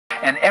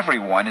and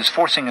everyone is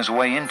forcing his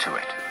way into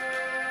it.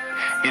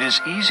 It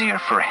is easier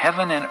for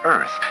heaven and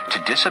earth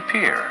to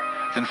disappear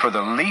than for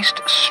the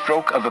least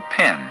stroke of a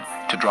pen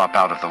to drop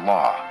out of the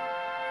law.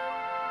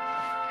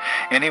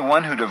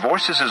 Anyone who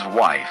divorces his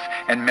wife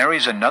and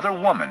marries another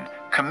woman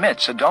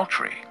commits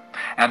adultery,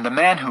 and the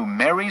man who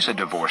marries a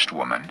divorced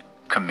woman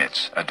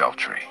commits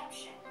adultery.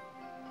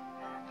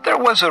 There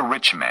was a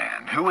rich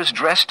man who was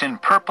dressed in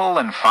purple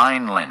and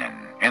fine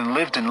linen and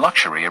lived in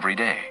luxury every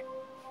day.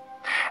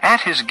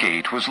 At his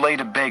gate was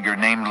laid a beggar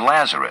named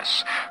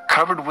Lazarus,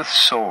 covered with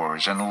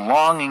sores and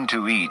longing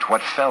to eat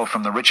what fell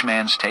from the rich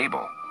man's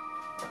table.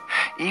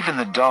 Even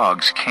the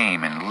dogs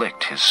came and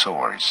licked his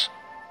sores.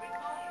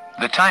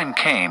 The time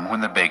came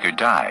when the beggar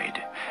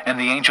died, and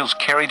the angels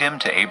carried him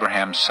to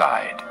Abraham's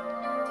side.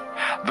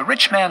 The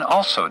rich man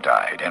also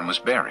died and was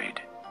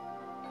buried.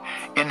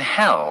 In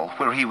hell,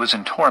 where he was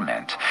in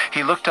torment,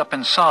 he looked up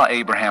and saw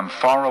Abraham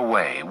far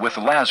away, with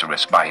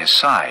Lazarus by his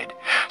side.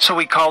 So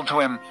he called to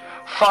him,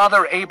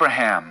 "Father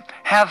Abraham,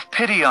 have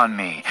pity on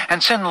me,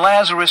 and send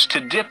Lazarus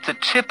to dip the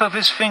tip of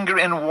his finger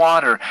in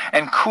water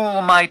and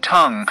cool my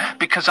tongue,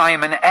 because I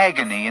am in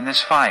agony in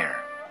this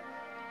fire."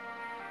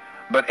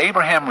 But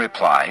Abraham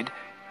replied,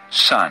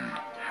 "Son,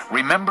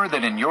 remember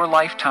that in your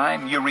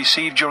lifetime you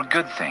received your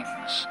good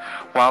things,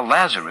 while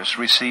Lazarus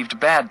received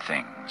bad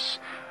things.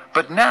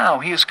 But now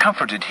he is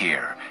comforted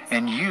here,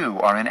 and you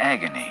are in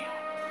agony.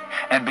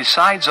 And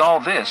besides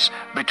all this,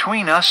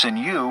 between us and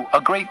you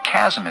a great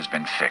chasm has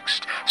been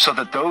fixed, so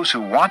that those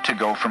who want to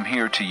go from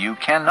here to you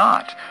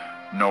cannot,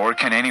 nor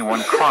can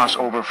anyone cross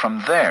over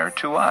from there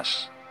to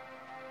us."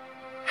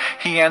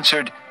 He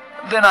answered,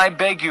 "Then I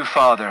beg you,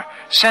 Father,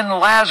 send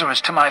Lazarus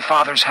to my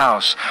father's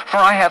house, for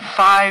I have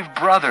 5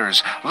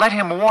 brothers. Let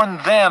him warn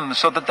them,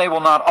 so that they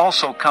will not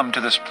also come to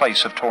this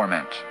place of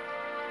torment."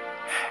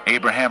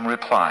 Abraham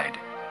replied,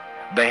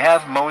 "They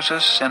have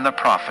Moses and the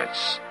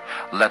prophets.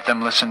 Let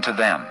them listen to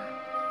them."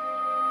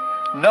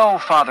 "No,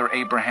 Father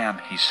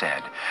Abraham," he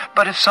said,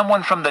 "but if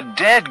someone from the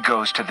dead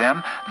goes to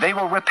them, they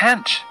will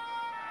repent."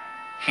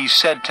 He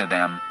said to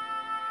them,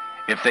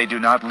 "If they do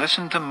not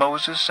listen to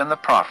Moses and the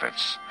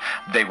prophets,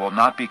 they will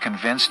not be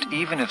convinced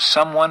even if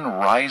someone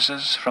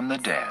rises from the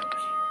dead."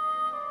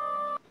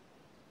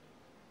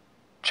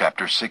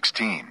 Chapter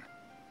 16.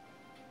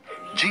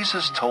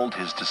 Jesus told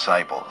his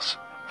disciples,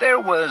 There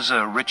was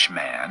a rich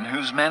man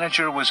whose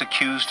manager was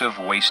accused of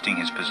wasting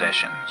his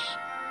possessions.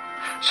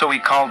 So he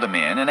called him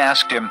in and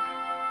asked him,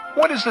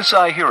 "What is this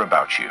I hear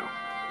about you?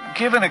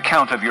 Give an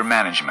account of your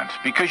management,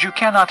 because you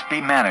cannot be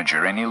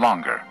manager any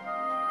longer."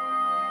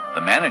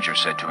 The manager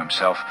said to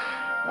himself,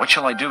 "What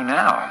shall I do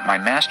now? My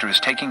master is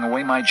taking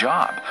away my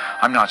job.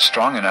 I'm not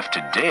strong enough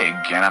to dig,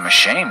 and I'm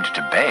ashamed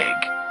to beg.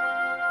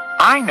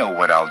 I know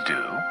what I'll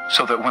do,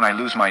 so that when I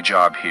lose my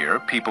job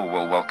here, people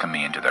will welcome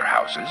me into their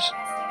houses."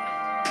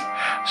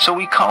 So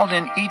he called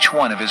in each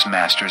one of his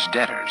master's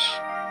debtors.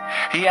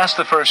 He asked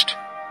the first,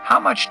 "How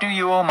much do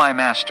you owe my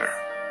master?"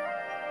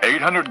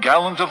 800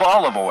 gallons of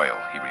olive oil,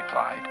 he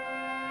replied.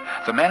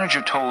 The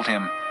manager told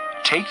him,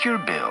 "Take your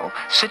bill,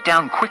 sit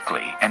down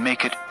quickly, and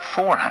make it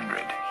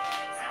 400.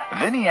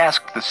 Then he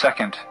asked the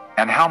second,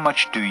 "And how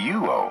much do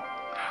you owe?"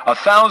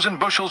 1,000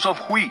 bushels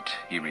of wheat,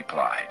 he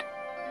replied.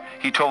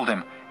 He told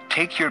him,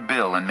 "Take your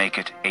bill and make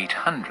it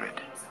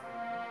 800.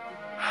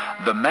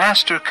 The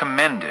master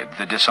commended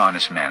the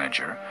dishonest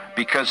manager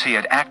because he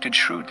had acted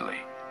shrewdly.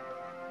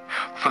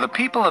 For the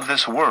people of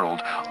this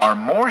world are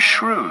more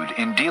shrewd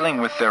in dealing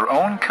with their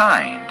own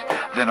kind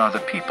than are the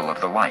people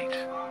of the light.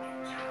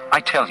 I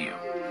tell you,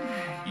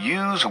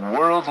 use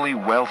worldly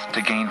wealth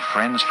to gain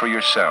friends for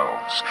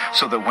yourselves,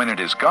 so that when it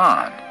is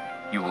gone,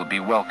 you will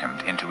be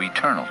welcomed into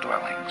eternal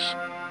dwellings.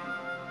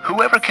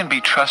 Whoever can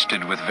be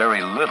trusted with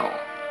very little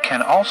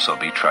can also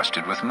be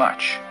trusted with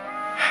much.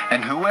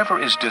 And whoever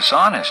is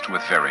dishonest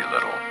with very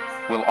little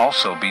will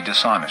also be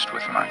dishonest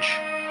with much.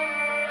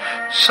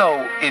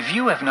 So, if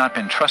you have not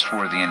been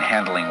trustworthy in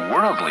handling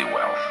worldly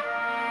wealth,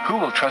 who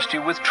will trust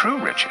you with true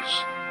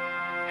riches?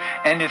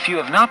 And if you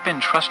have not been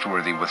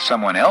trustworthy with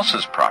someone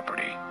else's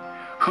property,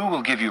 who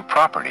will give you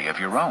property of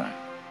your own?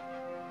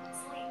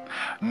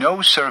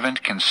 No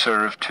servant can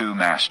serve 2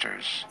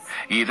 masters.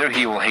 Either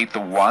he will hate the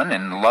one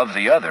and love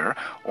the other,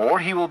 or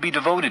he will be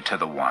devoted to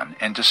the one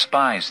and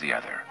despise the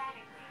other.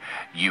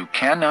 You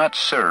cannot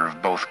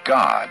serve both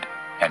God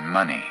and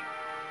money."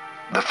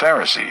 The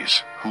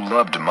Pharisees, who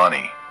loved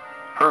money,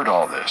 heard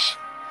all this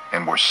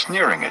and were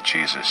sneering at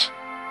Jesus.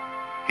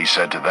 He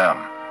said to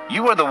them,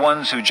 "You are the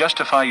ones who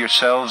justify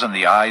yourselves in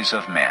the eyes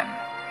of men,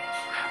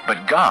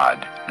 but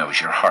God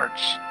knows your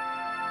hearts.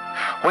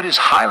 What is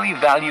highly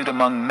valued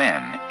among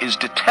men is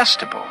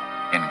detestable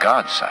in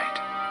God's sight.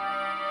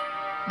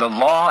 The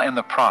law and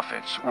the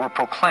prophets were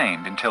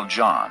proclaimed until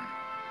John.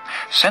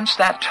 Since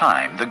that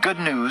time, the good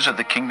news of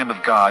the kingdom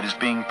of God is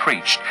being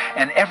preached,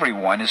 and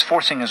everyone is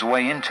forcing his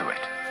way into it.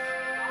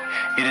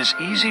 It is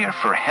easier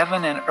for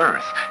heaven and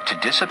earth to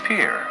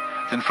disappear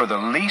than for the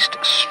least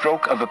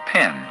stroke of a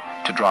pen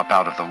to drop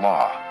out of the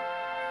law.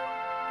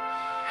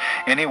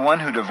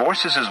 Anyone who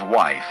divorces his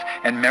wife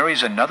and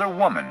marries another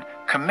woman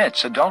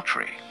commits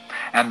adultery,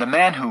 and the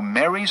man who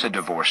marries a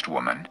divorced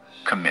woman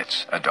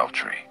commits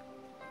adultery.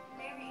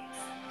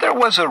 There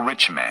was a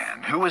rich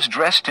man who was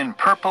dressed in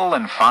purple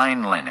and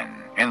fine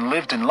linen and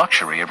lived in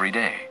luxury every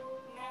day.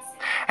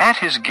 At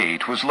his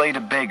gate was laid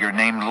a beggar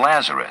named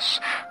Lazarus,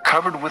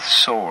 covered with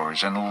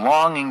sores and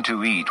longing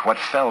to eat what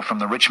fell from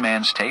the rich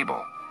man's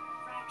table.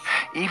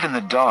 Even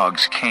the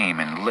dogs came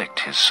and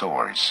licked his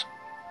sores.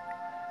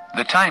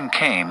 The time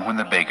came when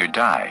the beggar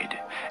died,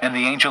 and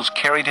the angels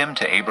carried him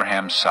to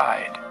Abraham's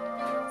side.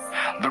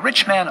 The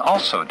rich man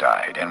also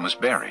died and was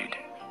buried.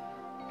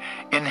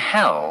 In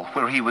hell,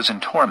 where he was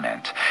in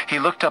torment, he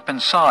looked up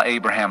and saw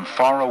Abraham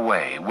far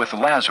away, with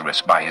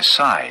Lazarus by his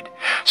side.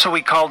 So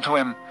he called to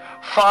him,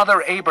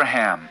 "Father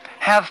Abraham,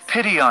 have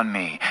pity on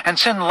me, and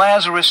send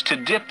Lazarus to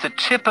dip the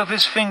tip of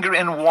his finger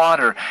in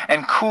water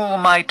and cool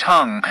my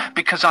tongue,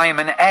 because I am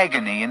in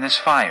agony in this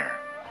fire."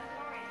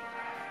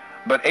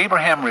 But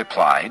Abraham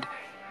replied,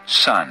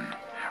 "Son,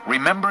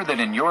 remember that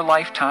in your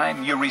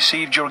lifetime you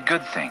received your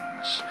good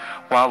things,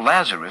 while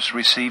Lazarus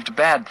received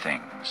bad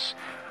things.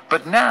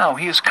 But now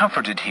he is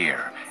comforted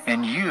here,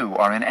 and you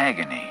are in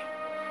agony.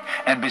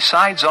 And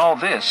besides all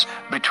this,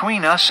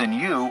 between us and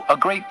you a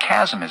great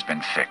chasm has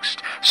been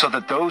fixed, so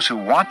that those who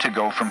want to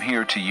go from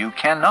here to you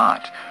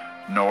cannot,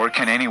 nor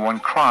can anyone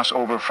cross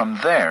over from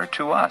there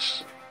to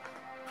us."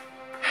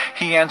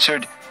 He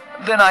answered,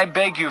 "Then I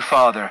beg you,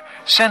 Father,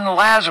 send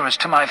Lazarus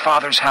to my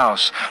father's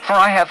house, for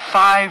I have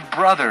 5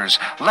 brothers.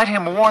 Let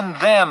him warn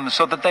them,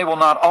 so that they will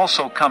not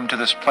also come to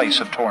this place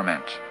of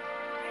torment."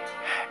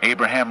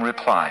 Abraham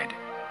replied,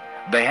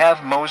 "They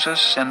have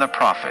Moses and the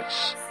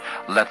prophets.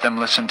 Let them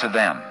listen to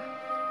them."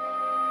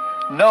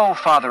 "No,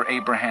 Father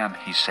Abraham,"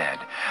 he said,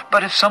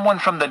 "but if someone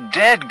from the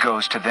dead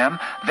goes to them,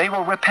 they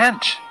will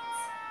repent."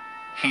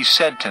 He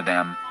said to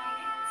them,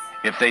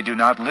 "If they do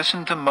not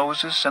listen to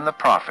Moses and the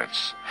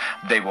prophets,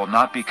 they will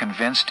not be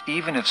convinced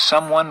even if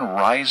someone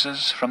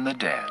rises from the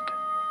dead."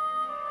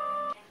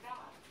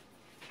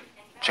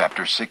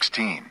 Chapter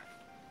 16.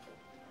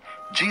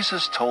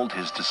 Jesus told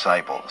his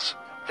disciples,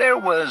 There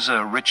was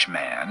a rich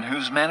man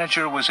whose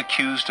manager was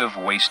accused of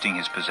wasting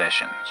his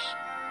possessions.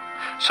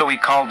 So he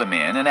called him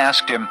in and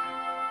asked him,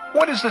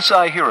 "What is this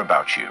I hear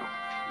about you?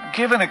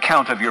 Give an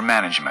account of your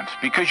management,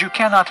 because you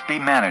cannot be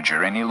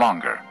manager any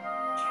longer."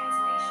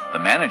 The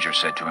manager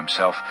said to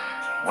himself,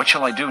 "What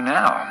shall I do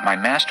now? My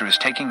master is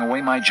taking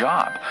away my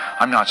job.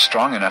 I'm not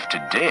strong enough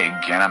to dig,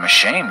 and I'm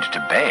ashamed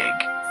to beg.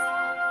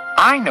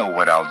 I know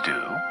what I'll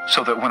do,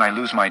 so that when I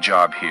lose my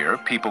job here,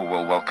 people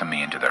will welcome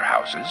me into their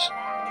houses."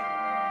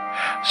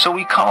 So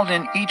he called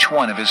in each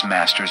one of his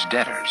master's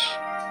debtors.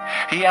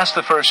 He asked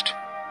the first,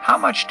 "How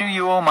much do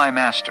you owe my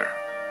master?"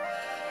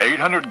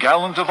 800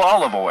 gallons of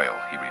olive oil,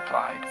 he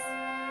replied.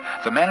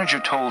 The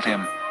manager told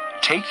him,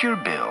 "Take your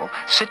bill,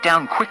 sit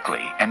down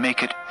quickly, and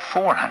make it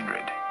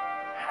 400.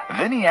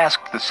 Then he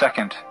asked the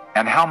second,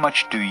 "And how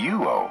much do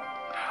you owe?"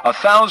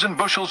 1,000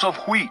 bushels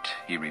of wheat,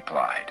 he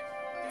replied.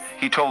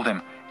 He told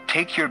him,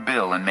 "Take your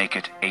bill and make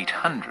it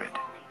 800.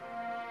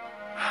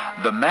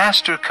 The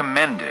master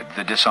commended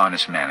the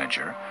dishonest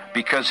manager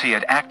because he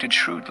had acted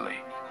shrewdly.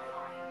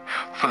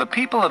 For the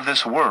people of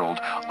this world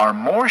are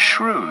more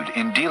shrewd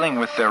in dealing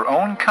with their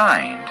own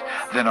kind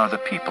than are the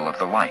people of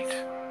the light.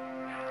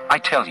 I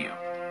tell you,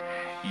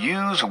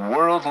 use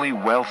worldly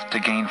wealth to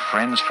gain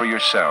friends for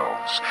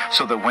yourselves,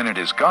 so that when it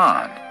is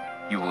gone,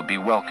 you will be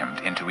welcomed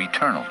into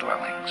eternal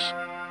dwellings.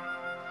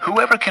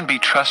 Whoever can be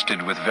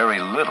trusted with very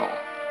little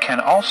can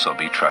also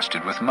be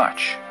trusted with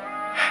much,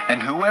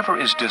 and whoever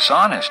is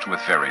dishonest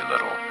with very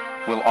little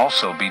will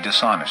also be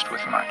dishonest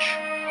with much.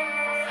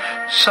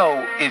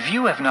 So, if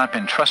you have not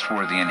been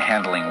trustworthy in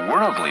handling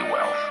worldly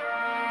wealth,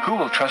 who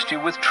will trust you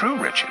with true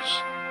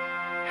riches?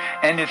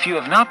 And if you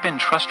have not been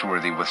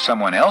trustworthy with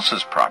someone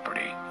else's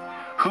property,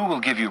 who will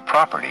give you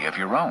property of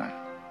your own?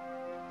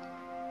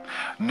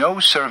 No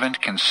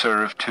servant can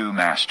serve 2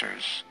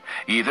 masters.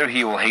 Either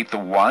he will hate the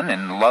one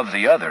and love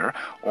the other,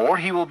 or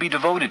he will be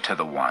devoted to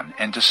the one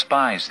and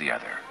despise the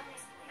other.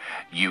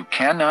 You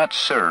cannot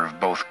serve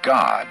both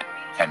God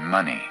and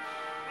money."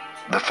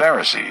 The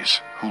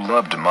Pharisees, who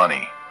loved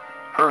money,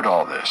 heard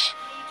all this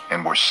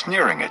and were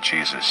sneering at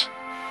Jesus.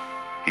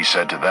 He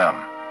said to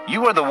them,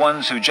 "You are the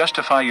ones who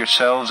justify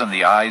yourselves in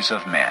the eyes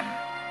of men,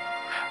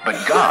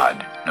 but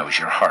God knows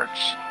your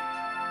hearts.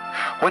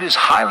 What is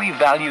highly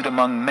valued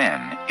among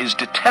men is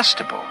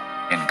detestable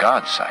in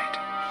God's sight."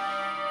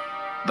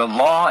 The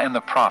law and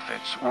the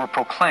prophets were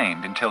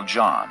proclaimed until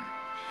John.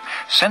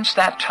 Since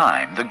that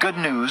time, the good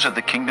news of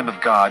the kingdom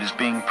of God is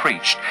being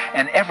preached,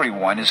 and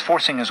everyone is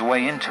forcing his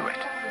way into it.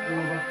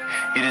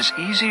 It is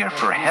easier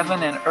for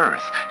heaven and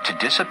earth to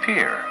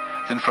disappear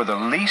than for the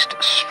least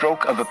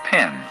stroke of a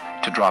pen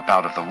to drop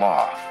out of the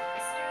law.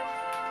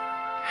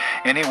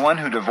 Anyone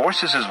who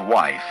divorces his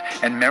wife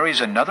and marries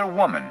another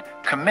woman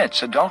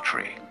commits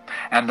adultery,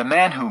 and the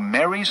man who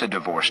marries a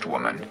divorced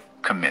woman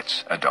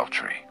commits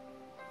adultery.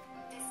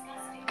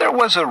 There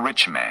was a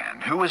rich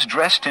man who was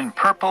dressed in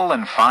purple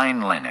and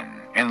fine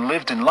linen and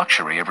lived in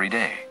luxury every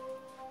day.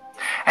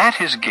 At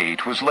his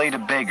gate was laid a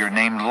beggar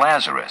named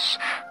Lazarus,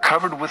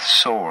 covered with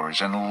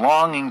sores and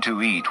longing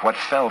to eat what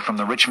fell from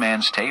the rich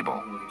man's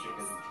table.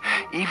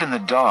 Even the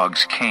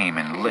dogs came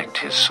and licked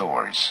his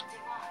sores.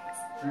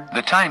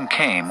 The time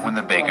came when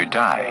the beggar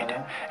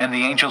died, and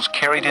the angels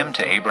carried him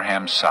to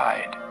Abraham's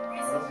side.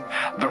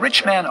 The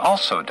rich man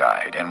also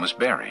died and was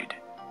buried.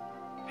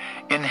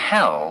 In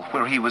hell,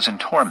 where he was in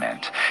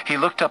torment, he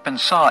looked up and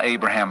saw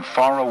Abraham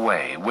far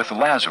away, with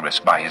Lazarus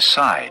by his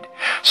side.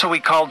 So he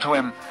called to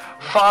him,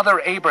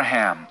 "Father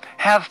Abraham,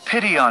 have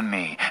pity on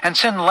me, and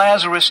send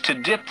Lazarus to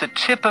dip the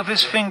tip of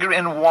his finger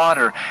in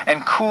water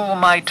and cool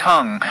my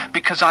tongue,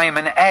 because I am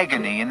in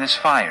agony in this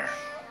fire."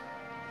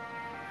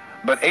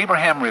 But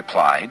Abraham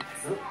replied,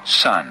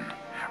 "Son,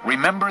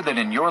 remember that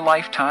in your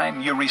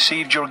lifetime you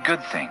received your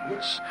good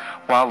things,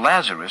 while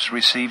Lazarus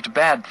received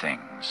bad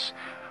things.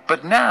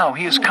 But now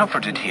he is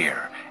comforted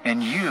here,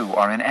 and you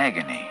are in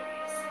agony.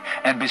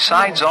 And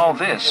besides all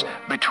this,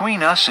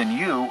 between us and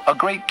you a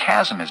great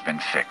chasm has been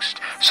fixed,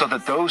 so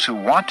that those who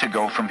want to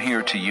go from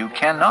here to you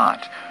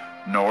cannot,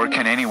 nor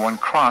can anyone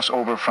cross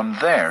over from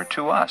there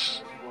to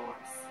us."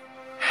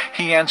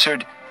 He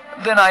answered,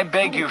 "Then I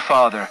beg you,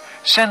 Father,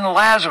 send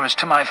Lazarus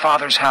to my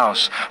father's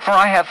house, for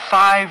I have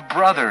 5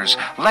 brothers.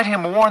 Let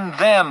him warn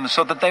them,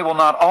 so that they will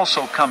not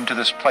also come to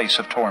this place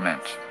of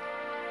torment."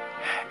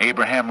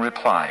 Abraham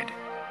replied,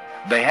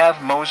 "They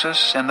have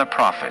Moses and the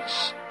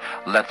prophets.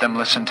 Let them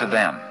listen to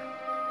them."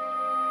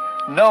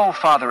 "No,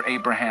 Father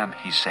Abraham,"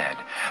 he said,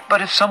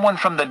 "but if someone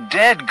from the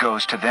dead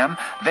goes to them,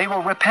 they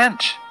will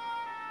repent."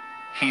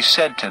 He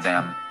said to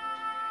them,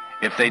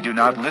 "If they do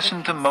not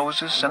listen to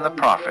Moses and the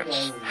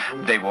prophets,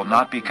 they will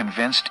not be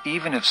convinced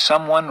even if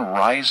someone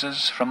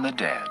rises from the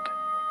dead."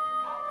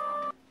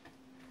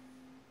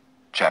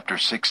 Chapter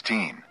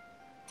 16.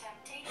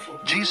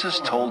 Jesus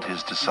told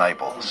his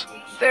disciples,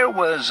 There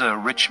was a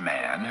rich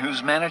man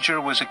whose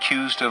manager was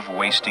accused of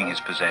wasting his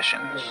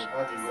possessions.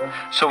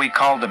 So he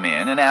called him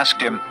in and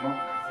asked him,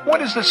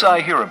 "What is this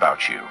I hear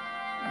about you?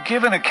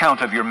 Give an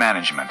account of your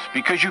management,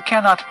 because you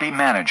cannot be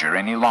manager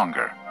any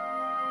longer."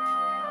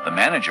 The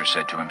manager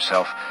said to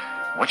himself,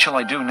 "What shall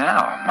I do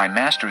now? My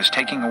master is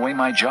taking away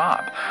my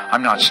job.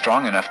 I'm not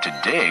strong enough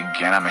to dig,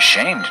 and I'm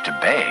ashamed to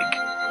beg.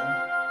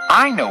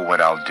 I know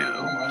what I'll do,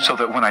 so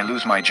that when I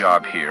lose my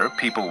job here,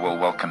 people will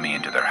welcome me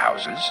into their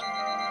houses."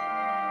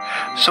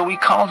 So he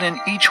called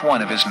in each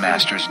one of his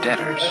master's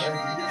debtors.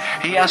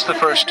 He asked the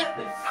first,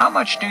 "How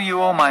much do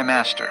you owe my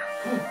master?"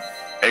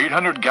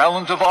 800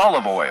 gallons of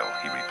olive oil,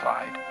 he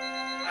replied.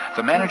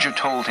 The manager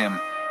told him,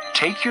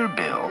 "Take your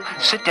bill,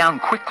 sit down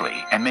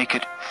quickly, and make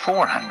it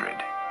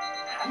 400.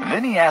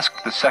 Then he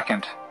asked the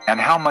second, "And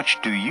how much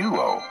do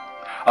you owe?"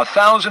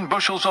 1,000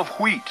 bushels of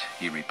wheat,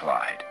 he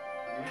replied.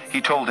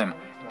 He told him,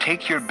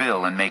 "Take your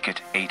bill and make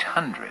it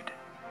 800.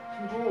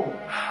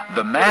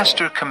 The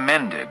master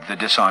commended the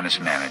dishonest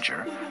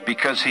manager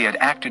because he had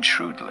acted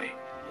shrewdly.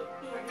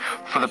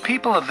 For the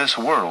people of this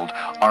world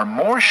are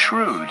more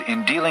shrewd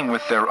in dealing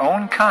with their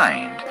own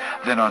kind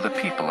than are the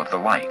people of the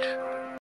light.